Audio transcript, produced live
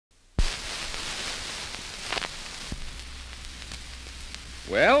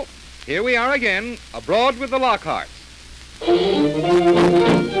Well, here we are again, abroad with the Lockharts.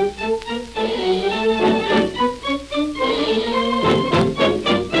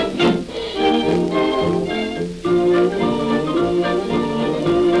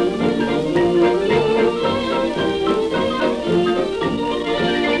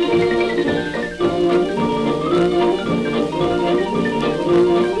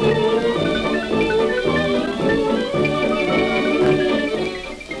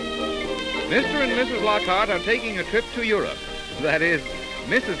 Mr. and Mrs. Lockhart are taking a trip to Europe. That is,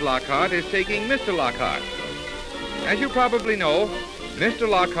 Mrs. Lockhart is taking Mr. Lockhart. As you probably know, Mr.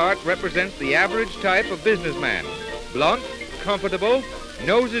 Lockhart represents the average type of businessman. Blunt, comfortable,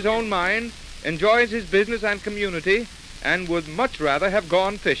 knows his own mind, enjoys his business and community, and would much rather have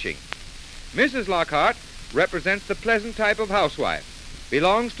gone fishing. Mrs. Lockhart represents the pleasant type of housewife,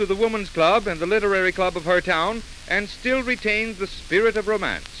 belongs to the Woman's Club and the Literary Club of her town, and still retains the spirit of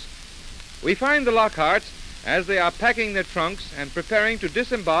romance. We find the Lockharts as they are packing their trunks and preparing to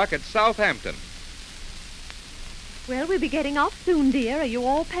disembark at Southampton. Well, we'll be getting off soon, dear. Are you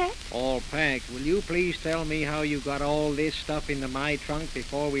all packed? All packed. Will you please tell me how you got all this stuff into my trunk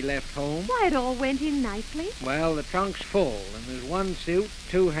before we left home? Why, it all went in nicely. Well, the trunk's full, and there's 1 suit,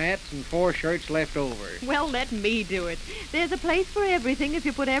 2 hats, and 4 shirts left over. Well, let me do it. There's a place for everything if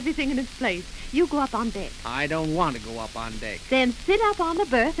you put everything in its place. You go up on deck. I don't want to go up on deck. Then sit up on the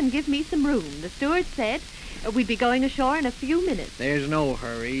berth and give me some room. The steward said we'd be going ashore in a few minutes. There's no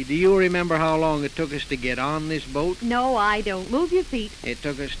hurry. Do you remember how long it took us to get on this boat? No, I don't. Move your feet. It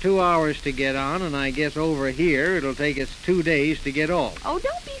took us 2 hours to get on, and I guess over here it'll take us 2 days to get off. Oh,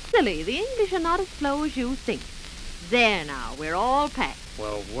 don't be silly. The English are not as slow as you think. There now, we're all packed.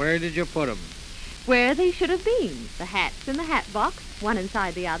 Well, where did you put 'em? Where they should have been. The hats in the hat box, one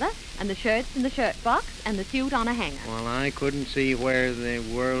inside the other, and the shirts in the shirt box, and the suit on a hanger. Well, I couldn't see where in the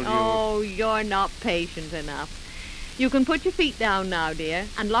world you... Oh, you're not patient enough. You can put your feet down now, dear,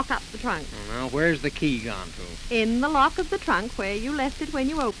 and lock up the trunk. Well, now, where's the key gone to? In the lock of the trunk where you left it when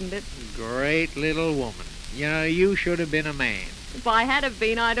you opened it. Great little woman. You know, you should have been a man. If I had have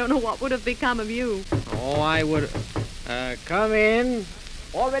been, I don't know what would have become of you. Oh, I would... come in.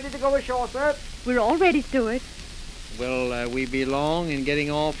 All ready to go ashore, sir? We're all ready, steward. Will we be long in getting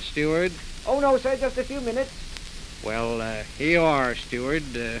off, steward? Oh, no, sir, just a few minutes. Well, here you are, steward,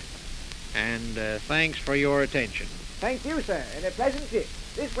 and thanks for your attention. Thank you, sir, and a pleasant trip.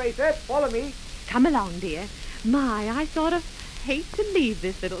 This way, sir. Follow me. Come along, dear. My, I sort of hate to leave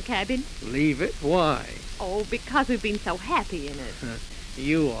this little cabin. Leave it? Why? Oh, because we've been so happy in it.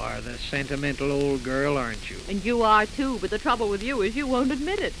 You are the sentimental old girl, aren't you? And you are, too, but the trouble with you is you won't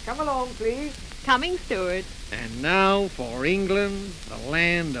admit it. Come along, please. Coming, steward. And now for England, the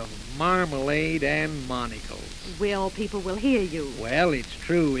land of marmalade and monocles. Well, people will hear you. Well, it's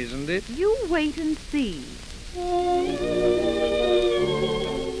true, isn't it? You wait and see.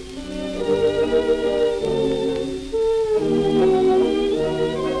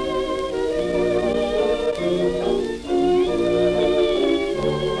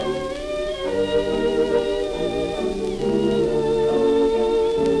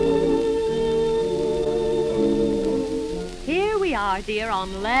 Here we are, dear,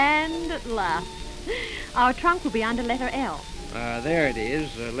 on land at last. Our trunk will be under letter L. There it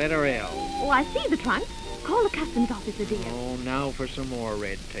is, letter L. Oh, I see the trunk. Call the customs officer, dear. Oh, now for some more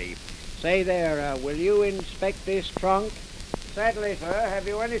red tape. Say there, will you inspect this trunk? Certainly, sir. Have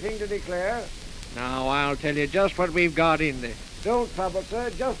you anything to declare? Now, I'll tell you just what we've got in there. Don't trouble,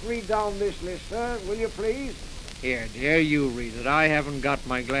 sir. Just read down this list, sir. Will you please? Here, dear, you read it. I haven't got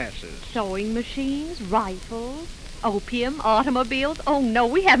my glasses. Sewing machines, rifles, opium, automobiles. Oh, no,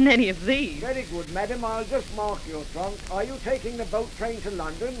 we haven't any of these. Very good, madam. I'll just mark your trunk. Are you taking the boat train to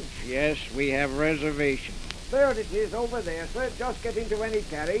London? Yes, we have reservations. There it is, over there, sir. Just get into any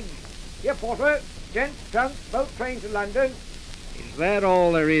carriage. Here, porter. Gent, trunk, boat train to London. Is that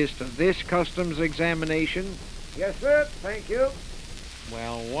all there is to this customs examination? Yes, sir. Thank you.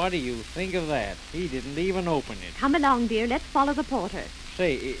 Well, what do you think of that? He didn't even open it. Come along, dear. Let's follow the porter.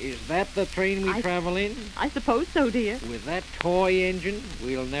 Say, is that the train we travel in? I suppose so, dear. With that toy engine?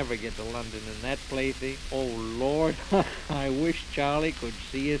 We'll never get to London in that plaything. Oh, Lord, I wish Charlie could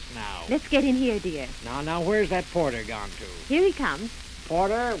see us now. Let's get in here, dear. Now, where's that porter gone to? Here he comes.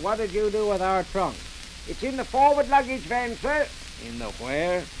 Porter, what did you do with our trunk? It's in the forward luggage van, sir. In the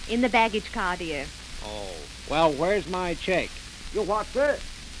where? In the baggage car, dear. Oh, well, where's my check? Your what, sir?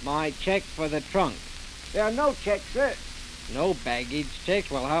 My check for the trunk. There are no checks, sir. No baggage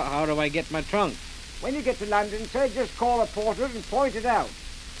checks? Well, how do I get my trunk? When you get to London, sir, just call a porter and point it out.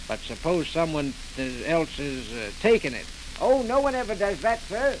 But suppose someone else is taking it. Oh, no one ever does that,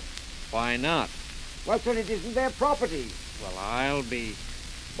 sir. Why not? Well, sir, it isn't their property. Well, I'll be...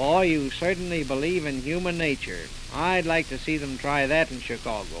 Boy, you certainly believe in human nature. I'd like to see them try that in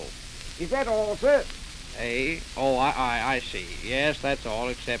Chicago. Is that all, sir? Eh? Oh, I see. Yes, that's all,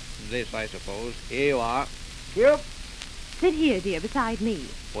 except this, I suppose. Here you are. Yep. Sit here, dear, beside me.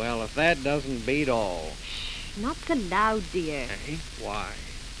 Well, if that doesn't beat all. Shh, not so loud, dear. Eh? Why?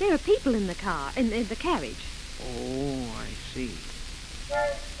 There are people in the car, in the carriage. Oh, I see.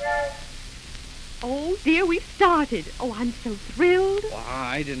 Oh, dear, we've started. Oh, I'm so thrilled. Well,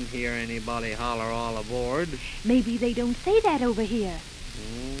 I didn't hear anybody holler all aboard. Maybe they don't say that over here.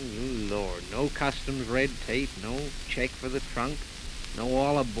 Oh, Lord, no customs red tape, no check for the trunk, no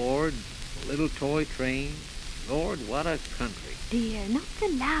all aboard, little toy train. Lord, what a country. Dear, not so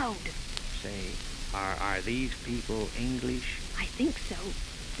loud. Say, are these people English? I think so.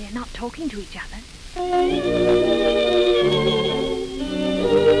 They're not talking to each other.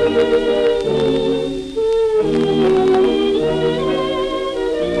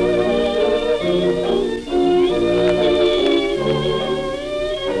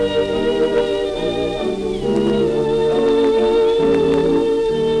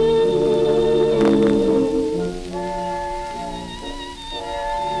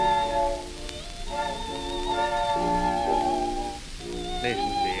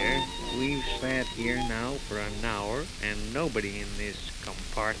 Nobody in this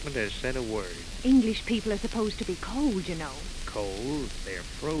compartment has said a word. English people are supposed to be cold, you know. Cold? They're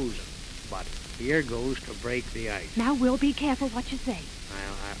frozen. But here goes to break the ice. Now, Will, be careful what you say.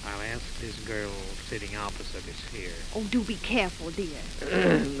 I'll ask this girl sitting opposite us here. Oh, do be careful, dear.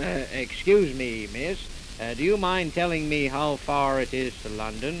 Excuse me, miss. Do you mind telling me how far it is to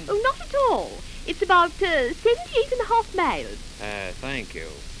London? Oh, not at all. It's about 78.5 miles. Thank you.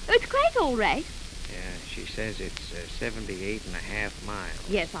 Oh, it's quite all right. Yeah, she says it's 78.5 miles.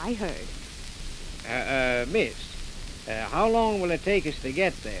 Yes, I heard. Miss, how long will it take us to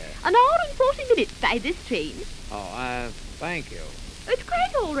get there? An hour and 40 minutes by this train. Oh, thank you. It's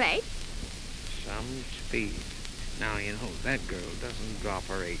quite all right. Some speed. Now, you know, that girl doesn't drop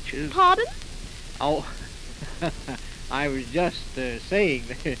her H's. Pardon? Oh, I was just saying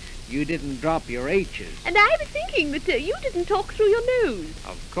that you didn't drop your H's. And I was thinking that you didn't talk through your nose.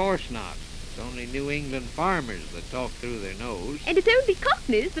 Of course not. It's only New England farmers that talk through their nose. And it's only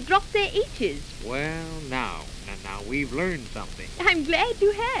Cockneys that drop their H's. Well, now we've learned something. I'm glad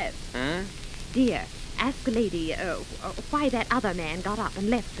you have. Huh? Dear, ask the lady why that other man got up and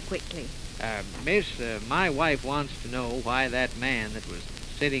left so quickly. Miss, my wife wants to know why that man that was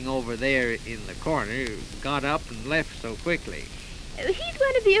sitting over there in the corner got up and left so quickly. He's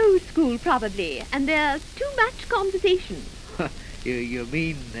one of the old school, probably, and there's too much conversation. You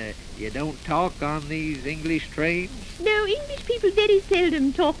mean you don't talk on these English trains? No, English people very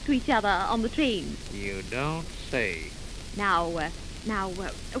seldom talk to each other on the trains. You don't say. Now, why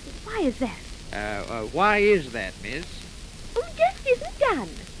is that? Why is that, miss? Oh, it just isn't done.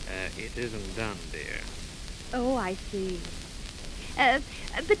 It isn't done, dear. Oh, I see.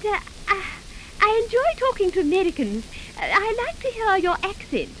 But I enjoy talking to Americans. I like to hear your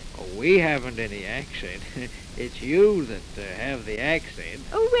accent. Oh, we haven't any accent. It's you that have the accent.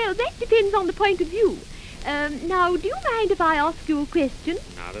 Oh, well, that depends on the point of view. Now, do you mind if I ask you a question?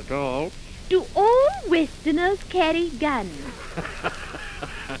 Not at all. Do all Westerners carry guns?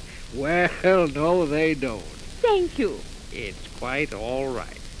 Well, no, they don't. Thank you. It's quite all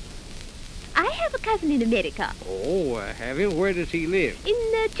right. I have a cousin in America. Oh, have you? Where does he live?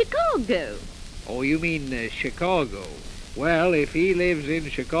 In Chicago. Oh, you mean Chicago. Well, if he lives in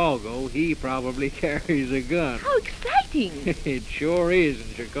Chicago, he probably carries a gun. How exciting! It sure is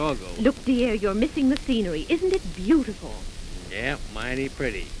in Chicago. Look, dear, you're missing the scenery. Isn't it beautiful? Yeah, mighty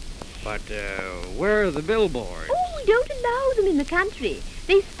pretty. But where are the billboards? Oh, we don't allow them in the country.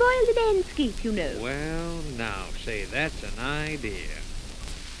 They spoil the landscape, you know. Well, now, say, that's an idea.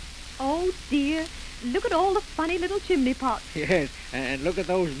 Oh, dear. Look at all the funny little chimney pots. Yes, and look at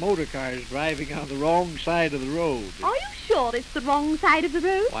those motor cars driving on the wrong side of the road. Are you sure it's the wrong side of the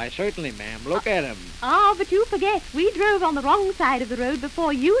road? Why, certainly, ma'am. Look at 'em. Ah, but you forget. We drove on the wrong side of the road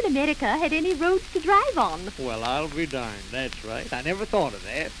before you in America had any roads to drive on. Well, I'll be darned. That's right. I never thought of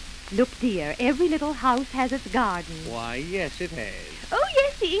that. Look, dear, every little house has its garden. Why, yes, it has. Oh,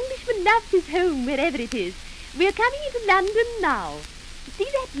 yes, the Englishman loves his home wherever it is. We're coming into London now. See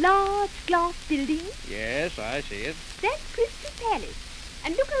that large glass building? Yes, I see it. That's Crystal Palace.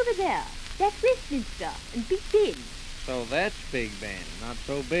 And look over there. That's Westminster and Big Ben. So that's Big Ben. Not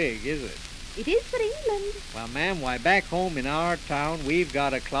so big, is it? It is for England. Well, ma'am, why, back home in our town, we've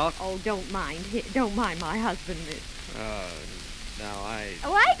got a clock. Oh, don't mind my husband, miss. Now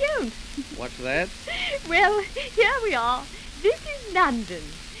Oh, I don't. What's that? Well, here we are. This is London.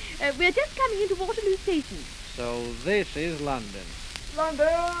 We're just coming into Waterloo Station. So this is London. London,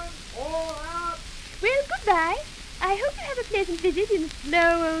 all out. Well, goodbye. I hope you have a pleasant visit in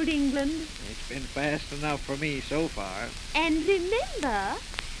slow old England. It's been fast enough for me so far. And remember,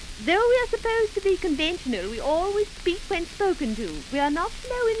 though we are supposed to be conventional, we always speak when spoken to. We are not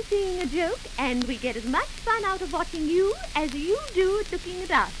slow in seeing a joke, and we get as much fun out of watching you as you do at looking at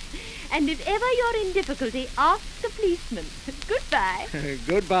us. And if ever you're in difficulty, ask the policeman. Goodbye.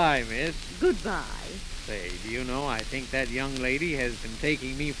 Goodbye, miss. Goodbye. Say, do you know, I think that young lady has been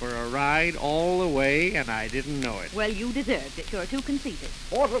taking me for a ride all the way, and I didn't know it. Well, you deserved it. You're too conceited.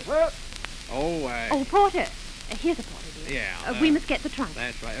 Porter, sir. Oh, Porter. Here's a Porter, dear. Yeah. We must get the trunk.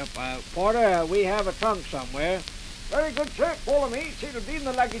 That's right. Porter, we have a trunk somewhere. Very good, sir. Follow me. It'll be in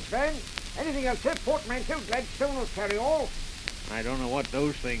the luggage van. Anything else, sir? Portmanteau, Gladstone will carry all. I don't know what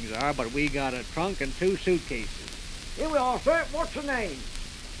those things are, but we got a trunk and 2 suitcases. Here we are, sir. What's the name?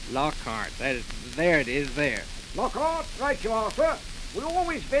 Lockhart. There it is, there. Lockhart? Right you are, sir. We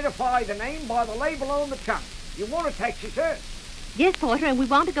always verify the name by the label on the trunk. You want a taxi, sir? Yes, Porter, and we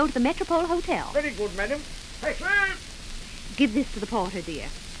want to go to the Metropole Hotel. Very good, madam. Taxi! Give this to the porter, dear.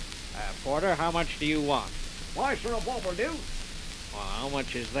 Porter, how much do you want? Why, sir, a bob will do. Well, how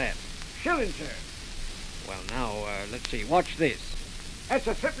much is that? Shilling, sir. Well, now, let's see. What's this? That's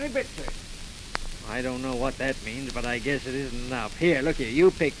a threepenny bit, sir. I don't know what that means, but I guess it isn't enough. Here, look here.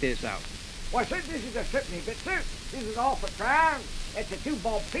 You pick this out. Why, sir, this is a threepenny bit, sir. This is half a crown. That's a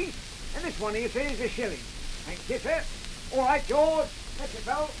 2-bob piece. And this one here, sir, is a shilling. Thank you, sir. All right, George. That's your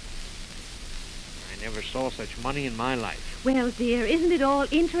bell. I never saw such money in my life. Well, dear, isn't it all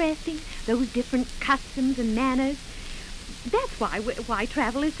interesting? Those different customs and manners. That's why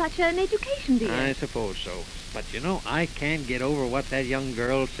travel is such an education, dear. I suppose so. But, you know, I can't get over what that young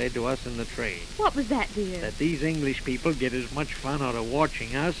girl said to us in the train. What was that, dear? That these English people get as much fun out of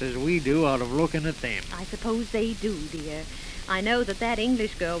watching us as we do out of looking at them. I suppose they do, dear. I know that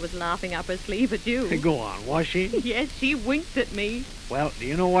English girl was laughing up her sleeve at you. Go on, was she? Yes, she winked at me. Well, do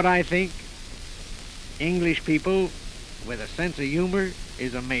you know what I think? English people with a sense of humor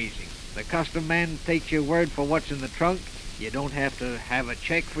is amazing. The custom man takes your word for what's in the trunk. You don't have to have a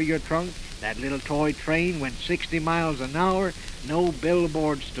check for your trunk. That little toy train went 60 miles an hour. No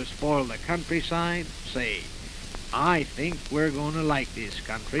billboards to spoil the countryside. Say, I think we're going to like this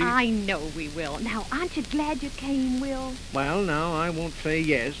country. I know we will. Now, aren't you glad you came, Will? Well, now, I won't say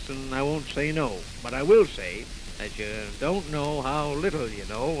yes and I won't say no. But I will say that you don't know how little you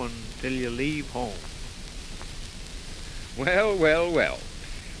know until you leave home. Well, well, well.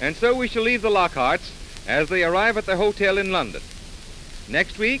 And so we shall leave the Lockharts as they arrive at the hotel in London.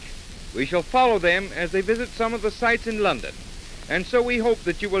 Next week, we shall follow them as they visit some of the sights in London. And so we hope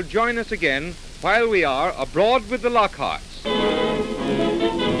that you will join us again while we are abroad with the Lockharts.